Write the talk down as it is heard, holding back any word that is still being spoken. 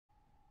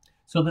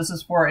So this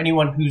is for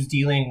anyone who's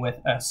dealing with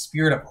a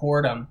spirit of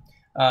whoredom,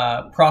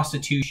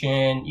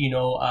 prostitution,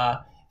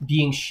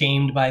 being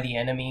shamed by the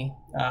enemy.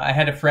 I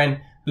had a friend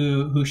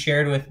who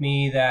shared with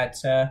me that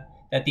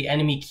that the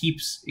enemy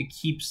keeps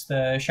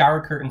the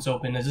shower curtains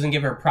open. It doesn't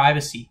give her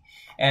privacy,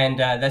 and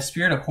that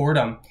spirit of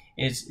whoredom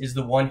is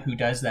the one who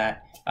does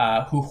that,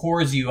 who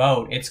whores you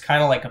out. It's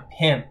kind of like a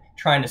pimp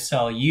trying to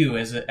sell you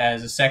as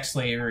a sex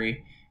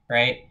slavery,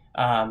 right?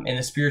 In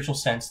the spiritual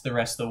sense, the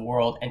rest of the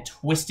world, and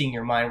twisting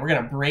your mind. We're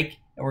going to break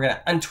and we're going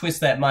to untwist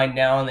that mind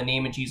now in the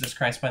name of Jesus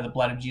Christ, by the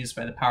blood of Jesus,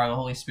 by the power of the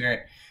Holy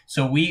Spirit.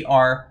 So we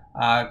are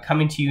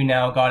coming to you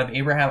now, God of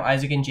Abraham,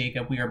 Isaac, and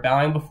Jacob. We are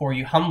bowing before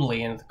you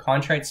humbly and with a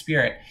contrite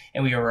spirit,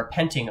 and we are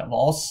repenting of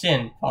all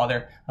sin,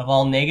 Father, of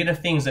all negative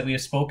things that we have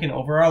spoken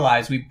over our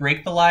lives. We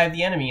break the lie of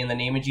the enemy in the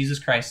name of Jesus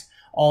Christ.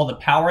 All the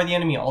power of the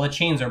enemy, all the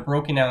chains are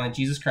broken down in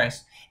Jesus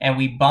Christ. And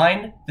we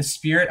bind the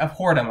spirit of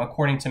whoredom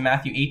according to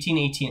Matthew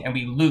 18:18, and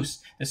we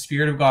loose the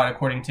Spirit of God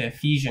according to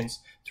Ephesians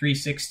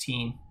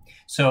 3:16.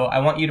 So I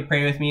want you to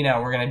pray with me now.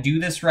 We're going to do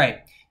this right.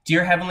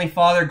 Dear Heavenly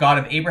Father, God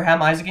of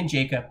Abraham, Isaac, and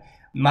Jacob,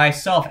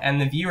 myself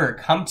and the viewer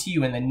come to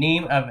you in the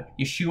name of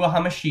Yeshua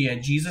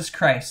HaMashiach, Jesus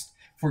Christ.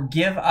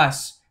 Forgive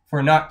us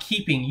for not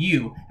keeping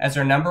you as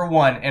our number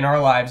one in our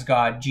lives,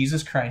 God,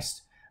 Jesus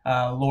Christ,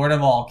 Lord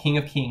of all, King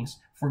of kings.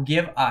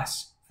 Forgive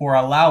us for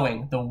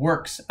allowing the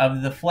works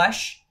of the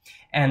flesh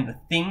and the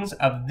things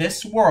of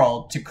this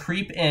world to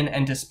creep in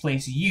and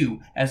displace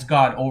you as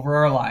God over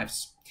our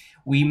lives.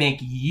 We make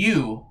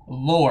you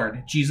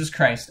Lord Jesus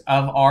Christ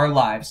of our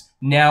lives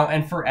now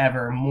and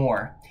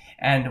forevermore.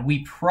 And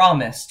we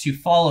promise to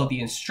follow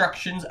the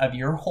instructions of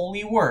your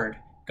holy word,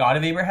 God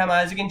of Abraham,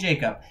 Isaac, and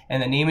Jacob,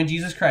 in the name of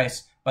Jesus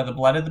Christ, by the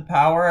blood of the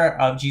power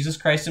of Jesus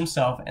Christ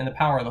himself and the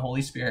power of the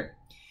Holy Spirit.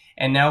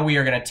 And now we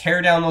are going to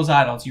tear down those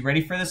idols. You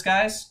ready for this,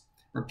 guys?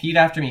 Repeat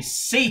after me.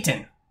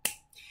 Satan,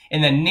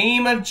 in the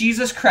name of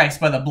Jesus Christ,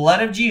 by the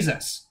blood of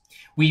Jesus,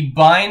 we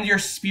bind your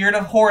spirit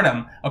of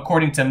whoredom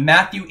according to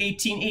Matthew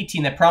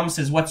 18:18, that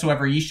promises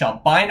whatsoever ye shall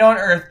bind on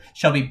earth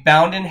shall be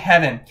bound in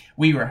heaven.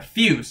 We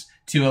refuse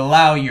to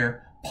allow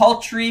your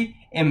paltry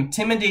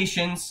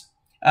imitations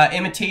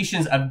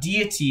of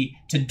deity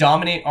to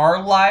dominate our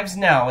lives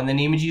now in the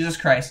name of Jesus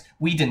Christ.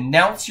 We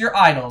denounce your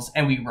idols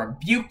and we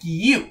rebuke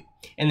you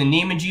in the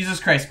name of Jesus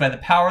Christ by the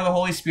power of the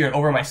Holy Spirit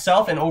over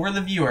myself and over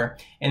the viewer,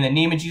 in the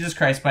name of Jesus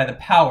Christ by the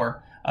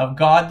power of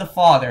God the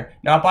Father,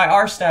 not by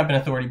our stamp and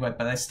authority, but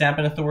by the stamp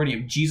and authority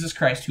of Jesus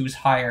Christ, who is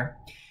higher.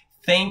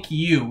 Thank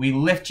you. We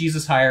lift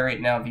Jesus higher right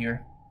now,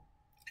 viewer.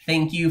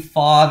 Thank you,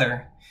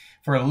 Father,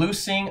 for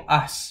loosing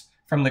us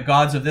from the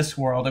gods of this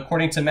world,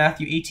 according to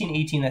Matthew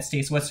 18:18, that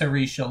states, whatsoever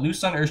you shall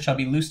loose on earth shall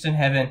be loosed in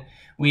heaven.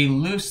 We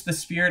loose the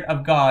Spirit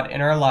of God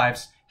in our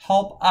lives.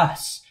 Help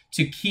us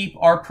to keep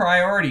our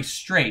priorities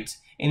straight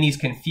in these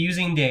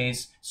confusing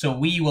days, so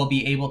we will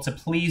be able to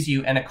please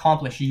you and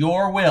accomplish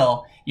your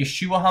will,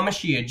 Yeshua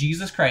HaMashiach,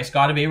 Jesus Christ,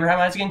 God of Abraham,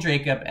 Isaac, and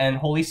Jacob, and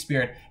Holy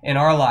Spirit in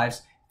our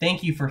lives.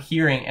 Thank you for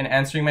hearing and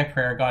answering my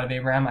prayer, God of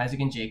Abraham, Isaac,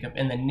 and Jacob,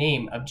 in the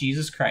name of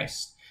Jesus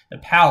Christ, the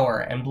power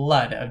and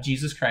blood of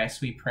Jesus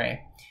Christ, we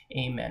pray.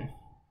 Amen.